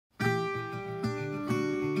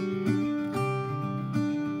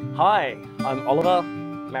Hi, I'm Oliver,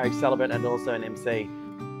 marriage celebrant and also an MC.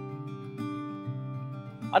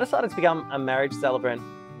 I decided to become a marriage celebrant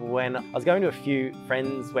when I was going to a few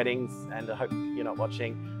friends' weddings, and I hope you're not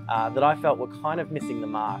watching, that I felt were kind of missing the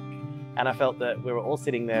mark. And I felt that we were all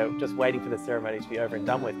sitting there just waiting for the ceremony to be over and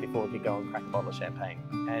done with before we could go and crack a bottle of champagne.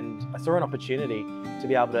 And I saw an opportunity to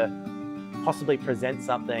be able to possibly present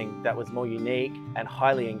something that was more unique and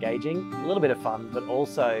highly engaging, a little bit of fun, but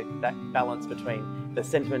also that balance between the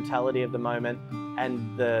sentimentality of the moment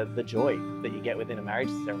and the joy that you get within a marriage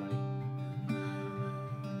ceremony.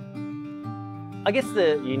 I guess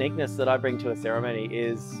the uniqueness that I bring to a ceremony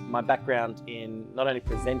is my background in not only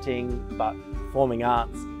presenting, but performing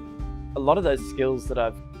arts. A lot of those skills that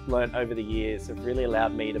I've learned over the years have really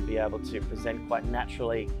allowed me to be able to present quite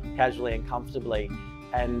naturally, casually and comfortably,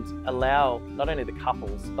 and allow not only the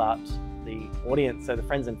couples, but the audience, so the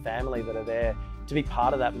friends and family that are there, to be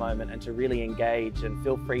part of that moment and to really engage and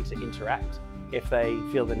feel free to interact if they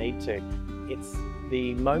feel the need to. It's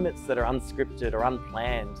the moments that are unscripted or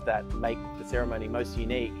unplanned that make the ceremony most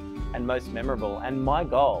unique and most memorable. And my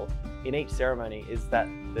goal in each ceremony is that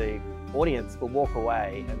the audience will walk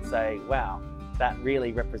away and say, wow, that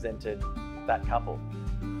really represented that couple.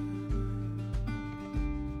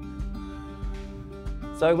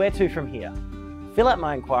 So where to from here? Fill out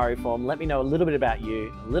my inquiry form, let me know a little bit about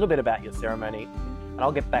you, a little bit about your ceremony, and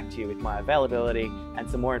I'll get back to you with my availability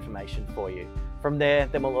and some more information for you. From there,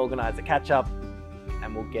 then we'll organise a catch-up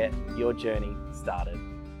and we'll get your journey started.